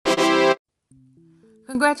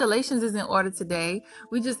Congratulations is in order today.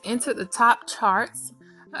 We just entered the top charts.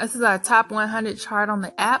 This is our top 100 chart on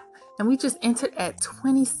the app, and we just entered at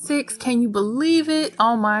 26. Can you believe it?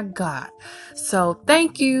 Oh my God. So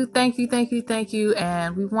thank you, thank you, thank you, thank you.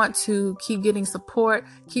 And we want to keep getting support,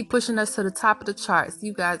 keep pushing us to the top of the charts.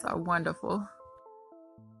 You guys are wonderful.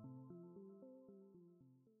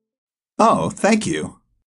 Oh, thank you.